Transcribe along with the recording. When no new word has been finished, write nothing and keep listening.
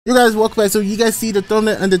You guys, welcome back. So you guys see the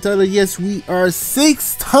thumbnail and the title. Yes, we are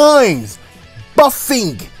 6 times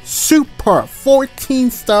buffing Super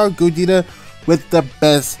 14-star Gogeta with the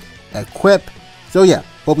best equip. So yeah,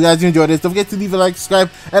 hope you guys enjoyed this. Don't forget to leave a like, subscribe,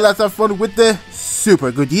 and let's have fun with the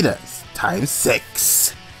Super Gogetas times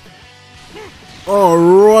 6.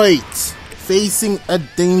 Alright, facing a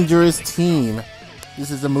dangerous team. This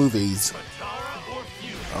is the movies.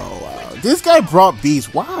 Oh wow, this guy brought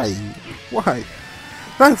Beast. Why? Why?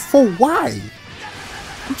 Like, for why?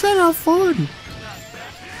 I'm trying to have fun.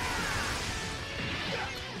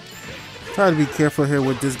 Try to be careful here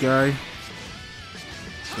with this guy.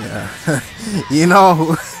 Yeah, you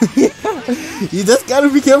know, you just gotta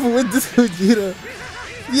be careful with this Gogeta.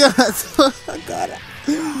 Yeah, so I got it.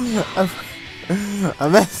 I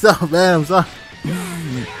messed up, man. I'm sorry.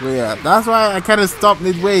 But yeah, that's why I kind of stopped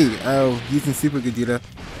midway using Super Gogeta.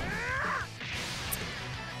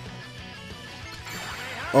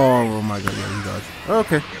 Oh my god, yeah, he dodged.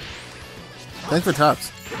 Okay. Thanks for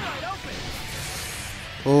tops.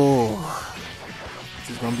 Oh,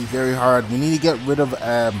 this is gonna be very hard. We need to get rid of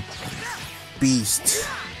Beast.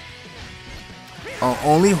 Our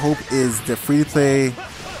only hope is the free to play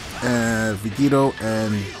Vegito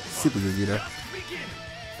and Super Gogeta.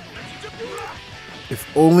 If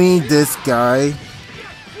only this guy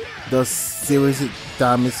does serious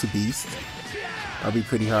damage to Beast, I'll be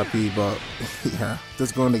pretty happy, but yeah,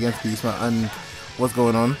 just going against Beast, and what's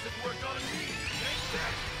going on?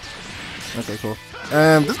 Okay, cool.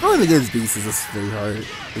 Just going against Beast is just very hard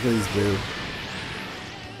because he's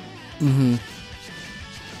blue.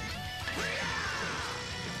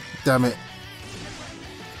 Damn it.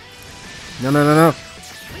 No, no, no, no.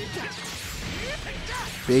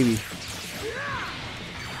 Baby.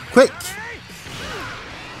 Quick!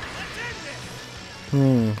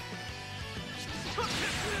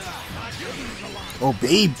 Oh,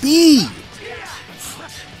 baby!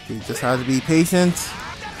 Okay, just have to be patient.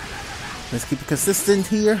 Let's keep it consistent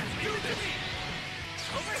here.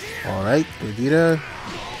 Alright, Gogeta.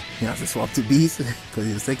 He has to swap to Beast because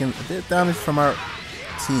he's taking a bit of damage from our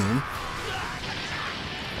team.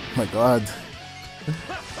 Oh my god.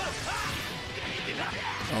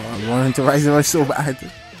 Oh, I want him to rise rush so bad.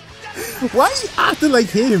 Why are you acting like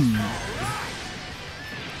him?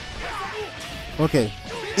 Okay.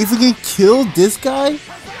 If we can kill this guy,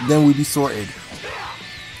 then we'll be sorted.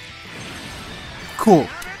 Cool.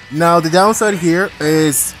 Now the downside here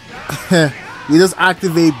is we just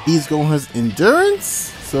activate Beast Gohan's endurance,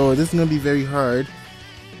 so this is gonna be very hard.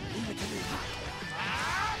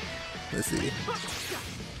 Let's see.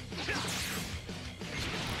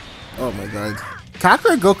 Oh my god.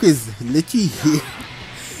 Kakarot Goku is literally here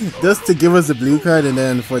just to give us a blue card and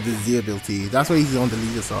then for the Z ability. That's why he's on the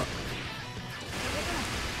lead assault.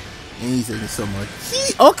 And he's taking so much.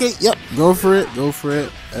 Okay, yep, go for it, go for it.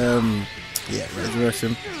 Yeah,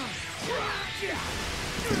 resurrection.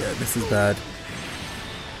 Okay, yeah, this is bad.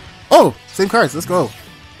 Oh, same cards, let's go.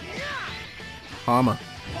 Hama.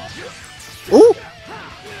 Oh!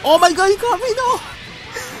 Oh my god, he got me, no!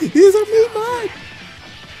 He's on me, man!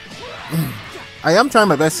 I am trying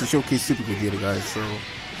my best to showcase Super Gogeta, guys, so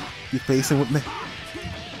be patient with me.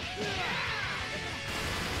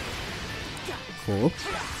 Cool.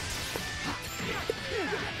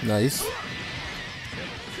 Nice.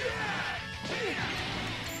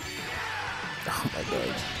 Oh my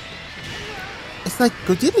god. It's like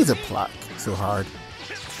Gogeta is a plaque so hard.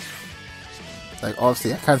 Like,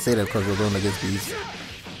 obviously, I can't say that because we're going against Beast.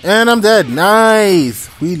 And I'm dead. Nice.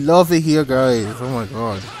 We love it here, guys. Oh my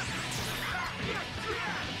god.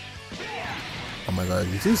 Oh my god,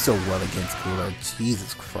 you do so well against Cooler.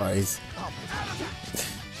 Jesus Christ.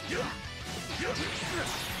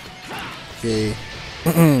 Okay.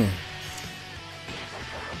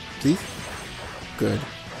 See? Good.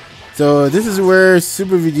 So this is where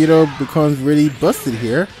Super Vegito becomes really busted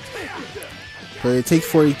here. But it takes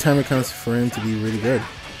 40 timer counts for him to be really good.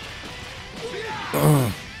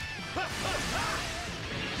 Okay,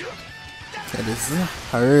 this is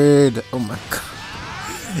hard. Oh my god.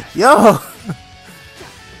 Yo!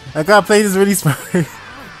 I gotta play this really smart.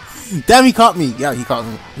 Damn, he caught me. Yeah, he caught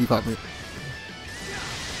me. He caught me.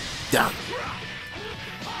 Damn.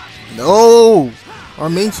 No! Our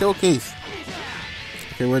main showcase.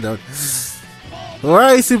 Okay, we're done.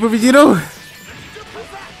 Alright, Super Vegito.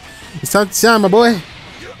 It's time to shine, my boy.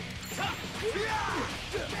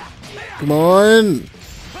 Come on.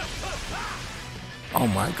 Oh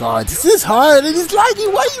my god, this is hard. It is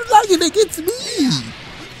lagging. Why are you lagging against me?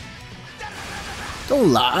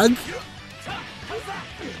 Don't lag.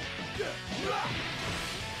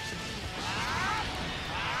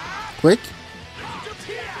 Quick.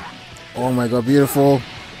 Oh my god, beautiful.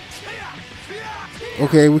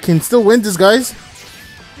 Okay, we can still win this, guys.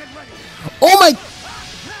 Oh my...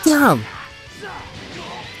 Damn.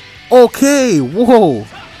 Okay, whoa.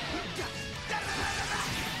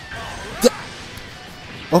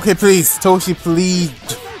 Okay, please, Toshi, please.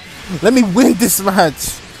 Let me win this match.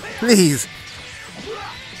 Please.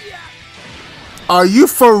 Are you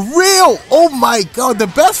for real? Oh my god, the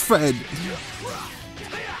best friend.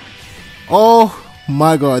 Oh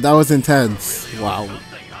my god, that was intense. Wow.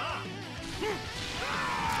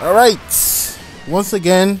 Alright. Once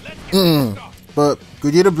again. But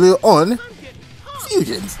Gogeta Blue on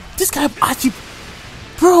fusions. This guy actually...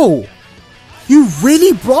 Bro. You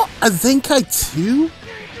really brought a ZENKAI 2?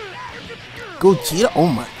 Gogeta? Oh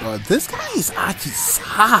my god. This guy is actually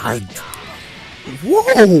sad.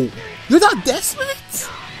 Whoa. You're that desperate?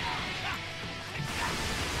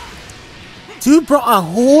 Dude brought a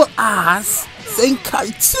whole ass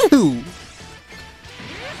ZENKAI 2.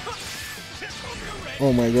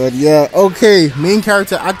 Oh my god, yeah, okay. Main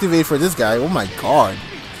character activate for this guy. Oh my god.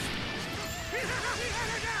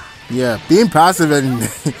 Yeah, being passive and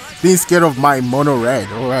being scared of my mono red.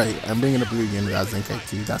 Alright, I'm bringing a blue again without ZENKAI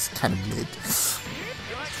 2. That's kind of mid.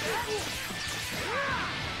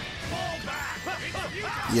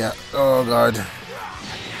 Yeah, oh god.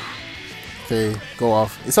 Okay, go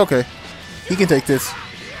off. It's okay. He can take this.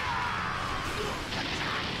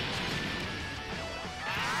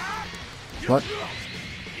 What?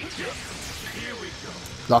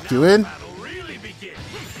 Lock you in?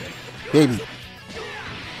 Baby.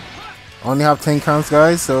 Only have 10 counts,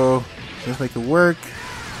 guys, so let's make it work.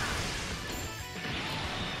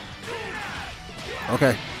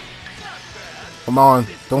 Okay. Come on,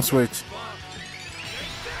 don't switch.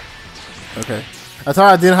 Okay. I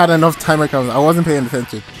thought I didn't have enough timer counts. I wasn't paying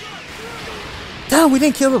attention. Damn, we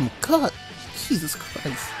didn't kill him. God. Jesus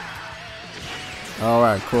Christ.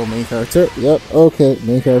 Alright, cool. Main character. Yep, okay.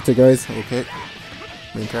 Main character, guys. Okay.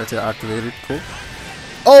 Main character activated. Cool.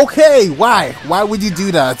 Okay, why? Why would you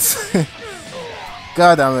do that?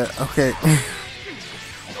 God damn it. Okay.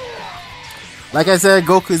 Like I said,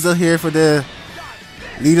 Goku is still here for the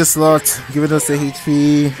leader slot, giving us the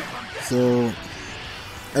HP. So,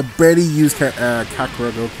 I barely use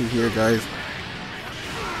Kakura Goku here, guys.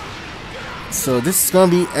 So, this is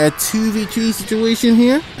gonna be a 2v3 situation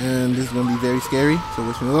here, and this is gonna be very scary. So,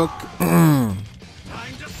 wish me luck.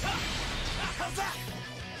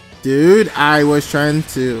 Dude, I was trying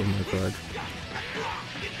to... Oh my god.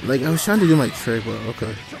 Like, I was trying to do my trick, but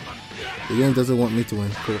okay. The game doesn't want me to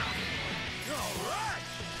win. Cool.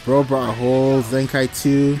 Bro brought a whole ZENKAI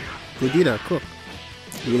 2. Gogeta, cool.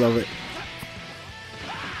 We love it.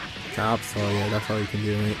 Tops, oh yeah, that's all you can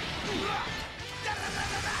do, mate.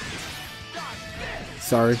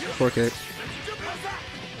 Sorry, 4K.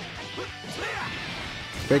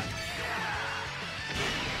 Quick.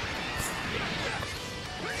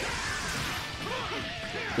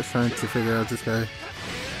 Just trying to figure out this guy.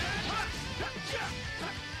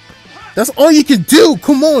 That's all you can do!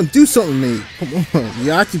 Come on, do something, mate. Come on.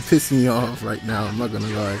 You're actually pissing me off right now, I'm not gonna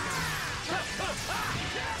lie.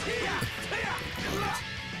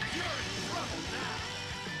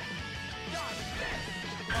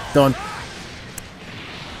 Done.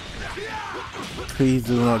 Please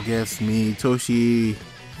do not guess me, Toshi.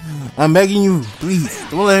 I'm begging you, please.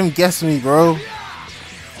 Don't let him guess me, bro.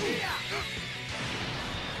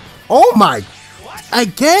 Oh my!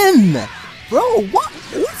 Again! Bro,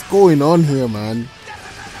 what's going on here, man?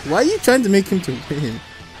 Why are you trying to make him to win?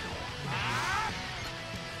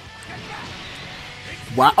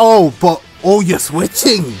 Wow! Oh, but you're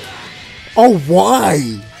switching. Oh,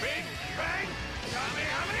 why?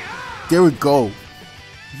 There we go.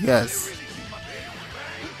 Yes.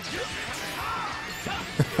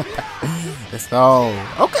 Let's go.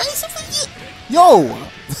 Okay, Super G. Yo,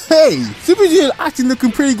 hey, Super G is actually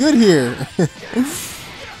looking pretty good here.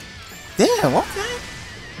 Damn. Okay.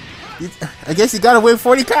 I guess you gotta win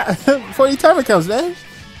 40 timer counts, man.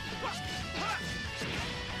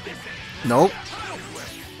 Nope.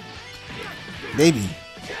 Baby.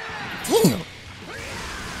 Damn.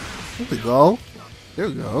 There we go. There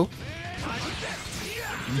we go.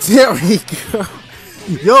 There we go.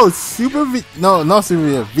 Yo, not Super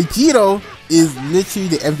Vegito is literally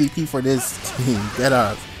the MVP for this team. Get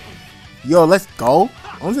up. Yo, let's go.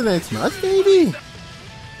 On to the next match, baby.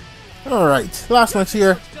 Alright, last match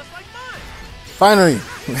here. Finally.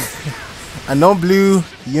 A non-blue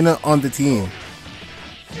unit on the team.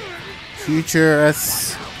 Future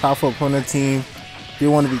S powerful opponent team. You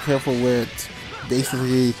want to be careful with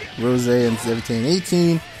basically Rose and 17 and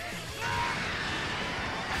 18.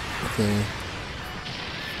 Okay.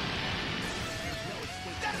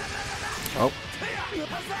 Oh.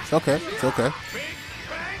 It's okay. It's okay.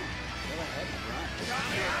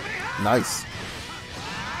 Nice.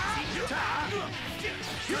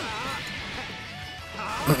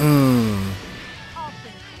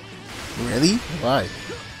 Really? Why?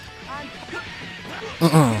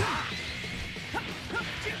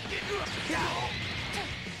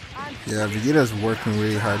 Yeah, Vegeta's working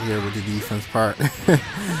really hard here with the defense part.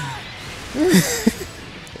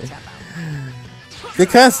 They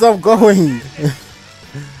can't stop going.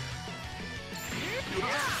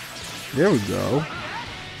 There we go.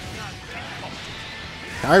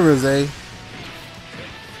 Hi, Rosé.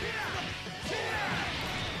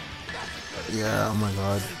 Yeah, oh my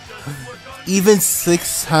god. Even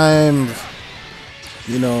 6 times,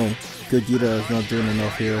 you know, Gogeta is not doing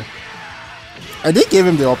enough here. I did give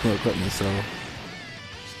him the ultimate equipment, so.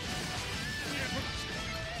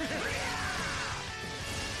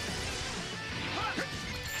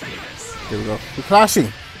 There we go. We're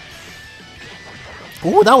clashing.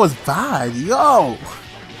 Oh, that was bad. Yo.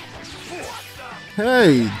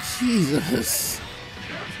 Hey, Jesus.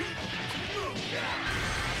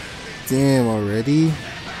 Damn, already?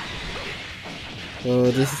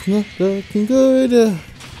 Oh, this is not looking good.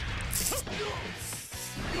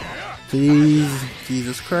 Please,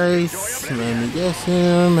 Jesus Christ, let me guess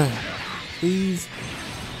him. Please.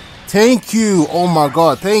 Thank you. Oh my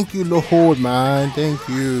god, thank you, Lord, man. Thank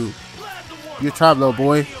you. You're trapped, little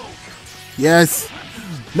boy. Yes.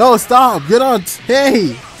 No, stop. Get on.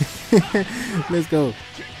 Hey. Let's go.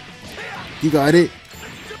 You got it.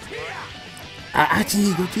 I actually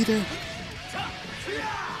need Gogeta.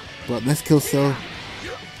 But let's kill Cell.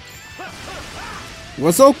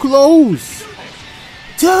 We're so close.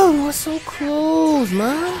 Dude, we're so close,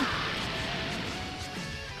 man.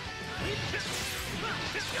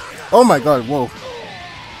 Oh my god, whoa.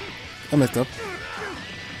 I messed up.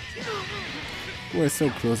 We're so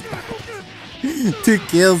close. To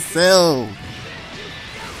kill Cell.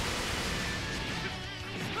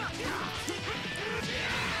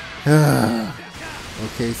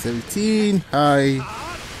 Okay, 17. Hi.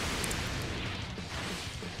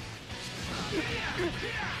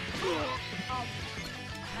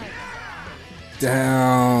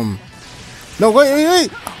 Damn. No, wait.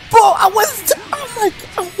 Bro, I wanted to. Oh my god,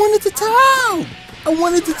 I wanted to tap. I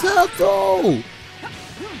wanted to tap though.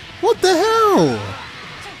 What the hell?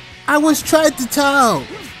 I was trying to tap.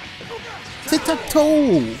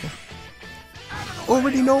 Tic-tac-toe.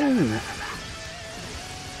 Already know.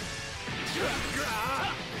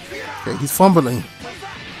 Okay, he's fumbling.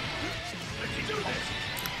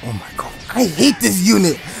 Oh my god. I hate this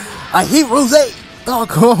unit. I hate Rosé. Oh,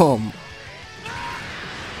 come.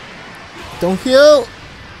 Don't kill.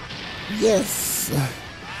 Yes.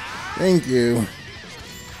 Thank you.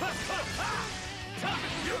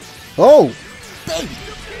 Oh, baby.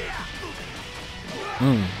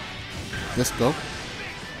 Let's go.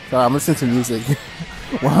 Sorry, I'm listening to music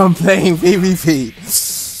while I'm playing PvP.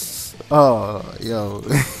 Oh, yo.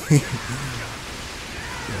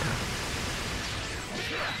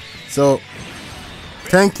 So,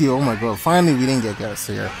 thank you. Oh my god. Finally, we didn't get gas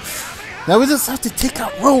here. Now we just have to take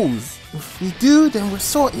out Rose. If we do, then we're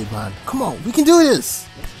sorted, man. Come on, we can do this.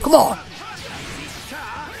 Come on.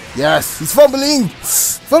 Yes, he's fumbling.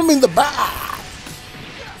 Fumbling the back.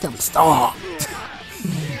 Can we stop?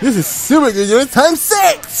 This is super good unit times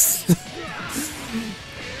 6.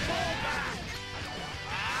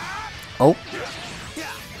 Oh.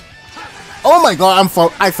 Oh my god,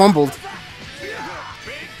 I fumbled.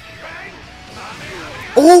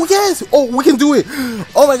 Oh yes. Oh, we can do it.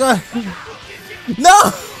 Oh my god.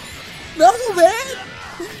 No. No, man!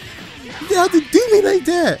 You have to do me like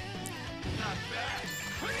that!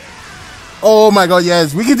 Oh my god,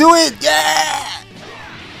 yes! We can do it! Yeah!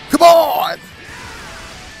 Come on!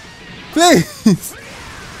 Please!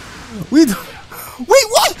 Wait, what? Wait,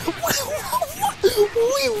 what?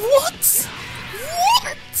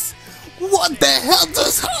 What? What the hell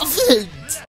just happened?